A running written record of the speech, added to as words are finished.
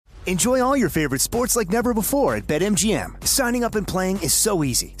Enjoy all your favorite sports like never before at BetMGM. Signing up and playing is so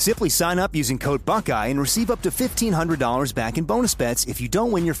easy. Simply sign up using code Buckeye and receive up to $1,500 back in bonus bets if you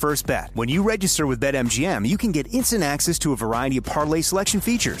don't win your first bet. When you register with BetMGM, you can get instant access to a variety of parlay selection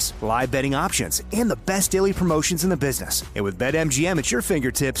features, live betting options, and the best daily promotions in the business. And with BetMGM at your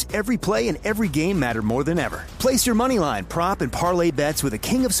fingertips, every play and every game matter more than ever. Place your moneyline, prop, and parlay bets with the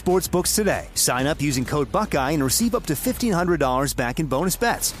king of sportsbooks today. Sign up using code Buckeye and receive up to $1,500 back in bonus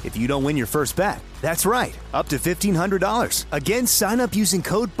bets if you don't win your first bet. That's right, up to $1,500. Again, sign up using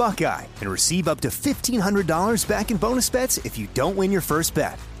code Buckeye and receive up to $1,500 back in bonus bets if you don't win your first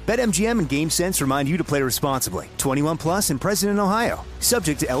bet. BetMGM and GameSense remind you to play responsibly. 21 plus and present in Ohio.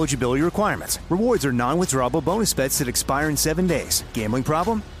 Subject to eligibility requirements. Rewards are non-withdrawable bonus bets that expire in 7 days. Gambling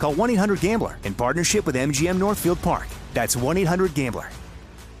problem? Call 1-800-GAMBLER in partnership with MGM Northfield Park. That's 1-800-GAMBLER.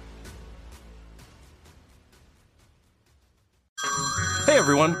 Hey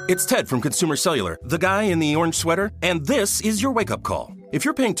everyone, it's Ted from Consumer Cellular, the guy in the orange sweater, and this is your wake-up call. If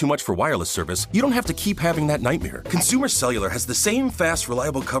you're paying too much for wireless service, you don't have to keep having that nightmare. Consumer Cellular has the same fast,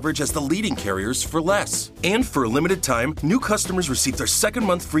 reliable coverage as the leading carriers for less. And for a limited time, new customers receive their second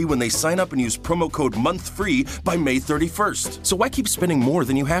month free when they sign up and use promo code MONTHFREE by May 31st. So why keep spending more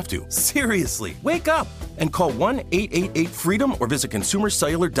than you have to? Seriously, wake up and call 1-888-FREEDOM or visit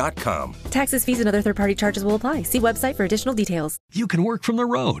consumercellular.com. Taxes, fees, and other third-party charges will apply. See website for additional details. You can work from the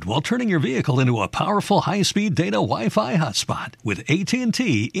road while turning your vehicle into a powerful high-speed data Wi-Fi hotspot with AT&T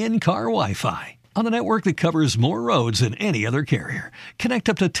in-car Wi-Fi. On the network that covers more roads than any other carrier. Connect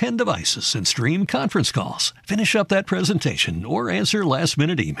up to 10 devices and stream conference calls. Finish up that presentation or answer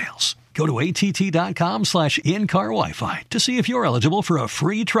last-minute emails. Go to att.com/in-car Wi-Fi to see if you're eligible for a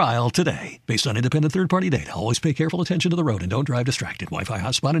free trial today. Based on independent third-party data, always pay careful attention to the road and don't drive distracted. Wi-Fi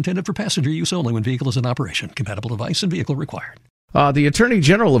hotspot intended for passenger use only when vehicle is in operation. Compatible device and vehicle required. The Attorney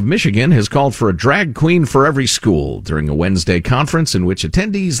General of Michigan has called for a drag queen for every school during a Wednesday conference in which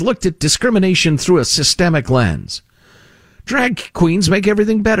attendees looked at discrimination through a systemic lens. Drag queens make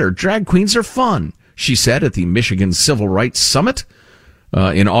everything better. Drag queens are fun, she said at the Michigan Civil Rights Summit.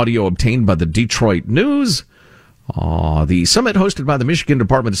 In audio obtained by the Detroit News. The summit hosted by the Michigan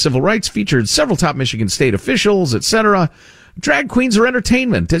Department of Civil Rights featured several top Michigan state officials, etc. Drag queens are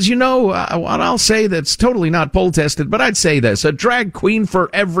entertainment. As you know, what I'll say that's totally not poll tested, but I'd say this: a drag queen for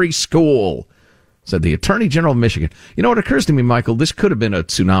every school, said the Attorney General of Michigan. You know what occurs to me, Michael? This could have been a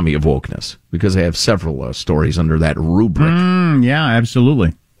tsunami of wokeness because I have several stories under that rubric. Yeah,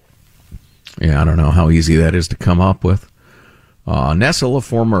 absolutely. Yeah, I don't know how easy that is to come up with. Nessel, a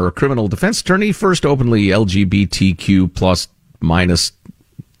former criminal defense attorney, first openly LGBTQ plus minus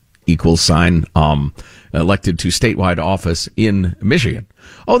equals sign, elected to statewide office in Michigan.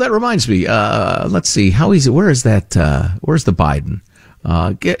 Oh, that reminds me. Let's see. How easy? Where is that? Where's the Biden?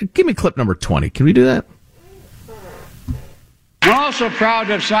 Give me clip number 20. Can we do that? I'm also proud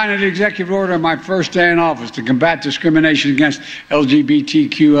to have signed an executive order on my first day in office to combat discrimination against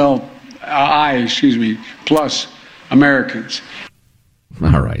LGBTQI, plus Americans.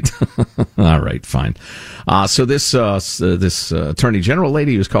 All right. All right, fine. So this Attorney General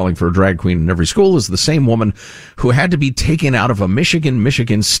lady who's calling for a drag queen in every school is the same woman who had to be taken out of a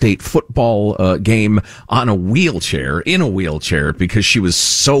Michigan State football game in a wheelchair, because she was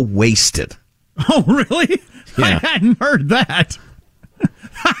so wasted. Oh, really? Yeah. I hadn't heard that.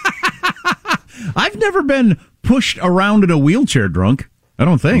 I've never been pushed around in a wheelchair drunk, I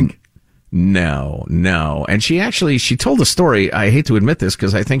don't think. No. And she told a story. I hate to admit this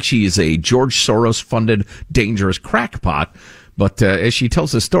because I think she is a George Soros funded dangerous crackpot. But as she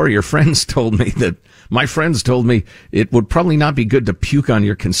tells the story, my friends told me it would probably not be good to puke on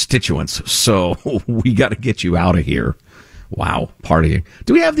your constituents. So we got to get you out of here. Wow. Partying.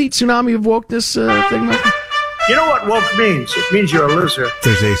 Do we have the tsunami of wokeness thing, Michael? You know what woke means? It means you're a loser.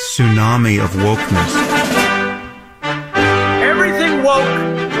 There's a tsunami of wokeness. Everything woke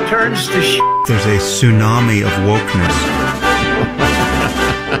turns to shit. There's a tsunami of wokeness.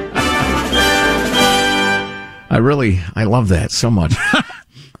 I love that so much.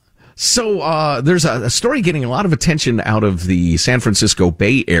 So there's a story getting a lot of attention out of the San Francisco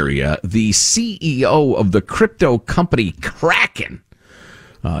Bay Area. The CEO of the crypto company Kraken,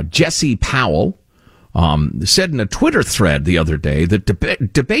 Jesse Powell, said in a Twitter thread the other day that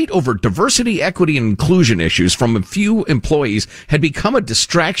debate over diversity, equity, and inclusion issues from a few employees had become a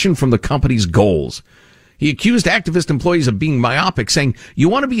distraction from the company's goals. He accused activist employees of being myopic, saying, "You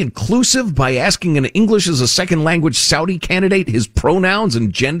want to be inclusive by asking an English as a second language Saudi candidate his pronouns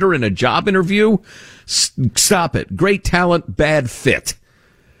and gender in a job interview? Stop it. Great talent, bad fit."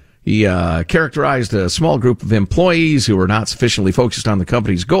 He characterized a small group of employees who were not sufficiently focused on the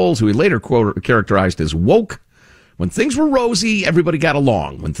company's goals, who he later characterized as woke. When things were rosy, everybody got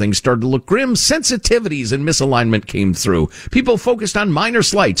along. When things started to look grim, sensitivities and misalignment came through. People focused on minor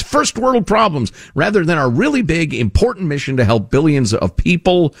slights, first world problems, rather than our really big, important mission to help billions of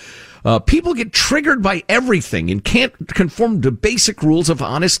people. People get triggered by everything and can't conform to basic rules of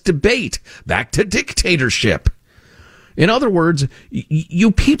honest debate. Back to dictatorship. In other words,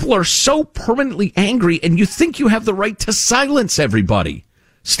 you people are so permanently angry and you think you have the right to silence everybody.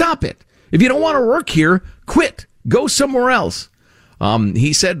 Stop it. If you don't want to work here, quit. Go somewhere else.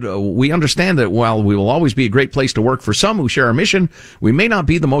 He said, we understand that while we will always be a great place to work for some who share our mission, we may not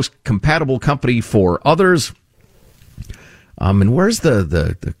be the most compatible company for others. And where's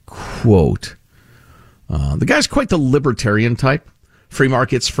the quote? The guy's quite the libertarian type. Free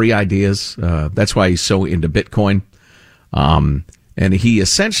markets, free ideas. That's why he's so into Bitcoin. And he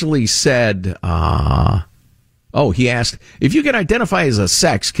essentially said, he asked, if you can identify as a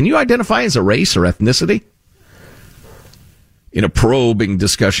sex, can you identify as a race or ethnicity? In a probing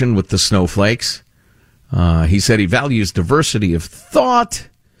discussion with the snowflakes, he said he values diversity of thought.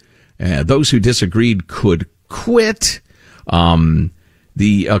 Those who disagreed could quit.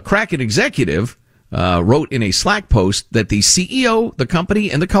 The Kraken executive wrote in a Slack post that the CEO, the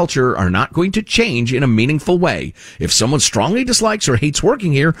company, and the culture are not going to change in a meaningful way. If someone strongly dislikes or hates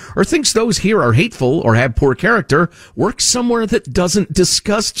working here, or thinks those here are hateful or have poor character, work somewhere that doesn't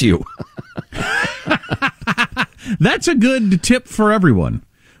disgust you. That's a good tip for everyone.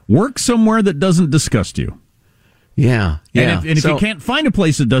 Work somewhere that doesn't disgust you. Yeah. And if you can't find a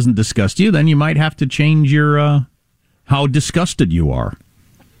place that doesn't disgust you, then you might have to change your how disgusted you are.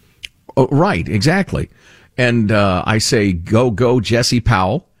 Oh, right, exactly. And I say, go, Jesse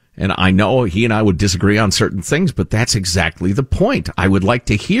Powell. And I know he and I would disagree on certain things, but that's exactly the point. I would like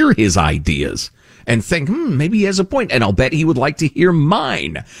to hear his ideas and think, maybe he has a point. And I'll bet he would like to hear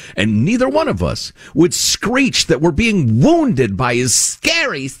mine. And neither one of us would screech that we're being wounded by his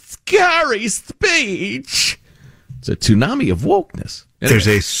scary, scary speech. It's a tsunami of wokeness. Anyway. There's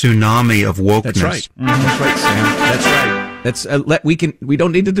a tsunami of wokeness. That's right. That's right, Sam. That's right. We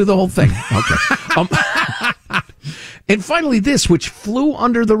don't need to do the whole thing. Okay. And finally, this, which flew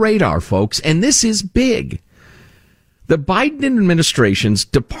under the radar, folks, and this is big. The Biden administration's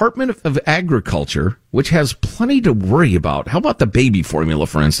Department of Agriculture, which has plenty to worry about. How about the baby formula,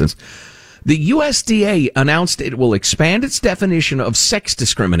 for instance? The USDA announced it will expand its definition of sex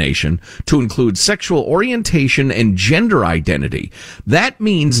discrimination to include sexual orientation and gender identity. That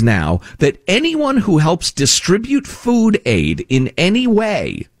means now that anyone who helps distribute food aid in any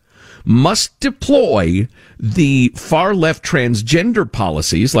way must deploy the far-left transgender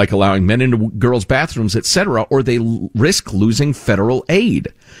policies, like allowing men into girls' bathrooms, etc., or they risk losing federal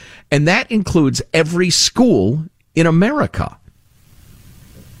aid. And that includes every school in America.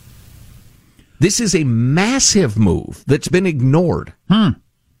 This is a massive move that's been ignored.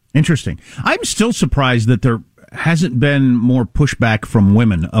 Interesting. I'm still surprised that there hasn't been more pushback from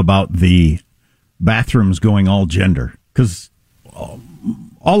women about the bathrooms going all gender. Because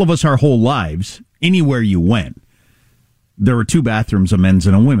all of us, our whole lives, anywhere you went, there were two bathrooms, a men's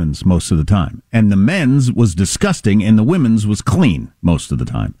and a women's most of the time. And the men's was disgusting and the women's was clean most of the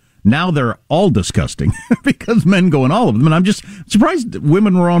time. Now they're all disgusting because men go in all of them. And I'm just surprised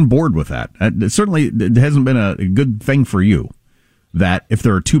women were on board with that. Certainly, it hasn't been a good thing for you that if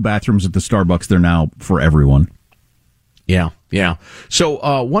there are two bathrooms at the Starbucks, they're now for everyone. Yeah.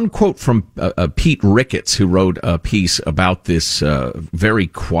 So one quote from Pete Ricketts, who wrote a piece about this very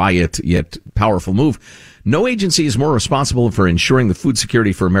quiet yet powerful move. No agency is more responsible for ensuring the food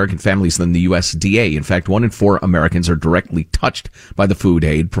security for American families than the USDA. In fact, 1 in 4 Americans are directly touched by the food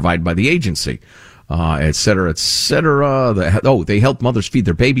aid provided by the agency. Et cetera, et cetera. They help mothers feed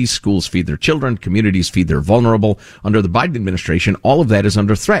their babies, schools feed their children, communities feed their vulnerable. Under the Biden administration, all of that is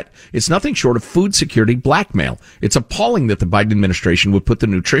under threat. It's nothing short of food security blackmail. It's appalling that the Biden administration would put the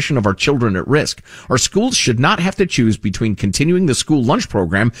nutrition of our children at risk. Our schools should not have to choose between continuing the school lunch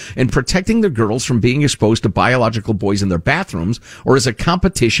program and protecting their girls from being exposed to biological boys in their bathrooms or as a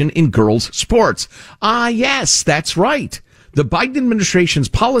competition in girls' sports. Ah, yes, that's right. The Biden administration's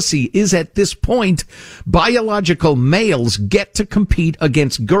policy is at this point, biological males get to compete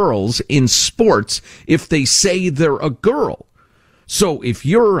against girls in sports if they say they're a girl. So if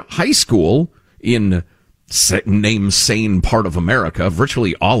your high school in name sane part of America,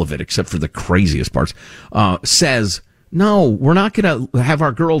 virtually all of it except for the craziest parts, says, no, we're not going to have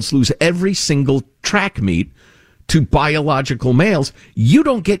our girls lose every single track meet to biological males, you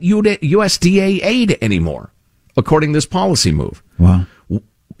don't get USDA aid anymore. According to this policy move. Wow.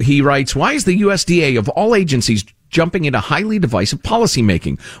 he writes, why is the USDA of all agencies jumping into highly divisive policy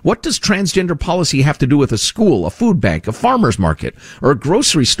making? What does transgender policy have to do with a school, a food bank, a farmer's market, or a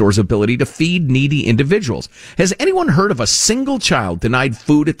grocery store's ability to feed needy individuals? Has anyone heard of a single child denied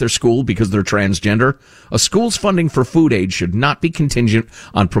food at their school because they're transgender? A school's funding for food aid should not be contingent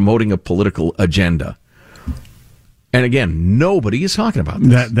on promoting a political agenda. And again, nobody is talking about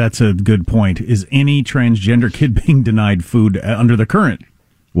this. That's a good point. Is any transgender kid being denied food under the current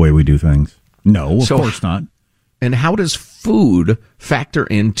way we do things? No, of course not. And how does food factor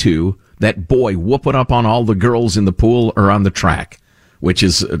into that boy whooping up on all the girls in the pool or on the track, which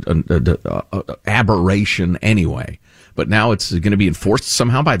is an aberration anyway? But now it's going to be enforced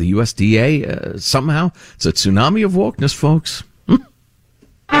somehow by the USDA. Somehow it's a tsunami of wokeness, folks.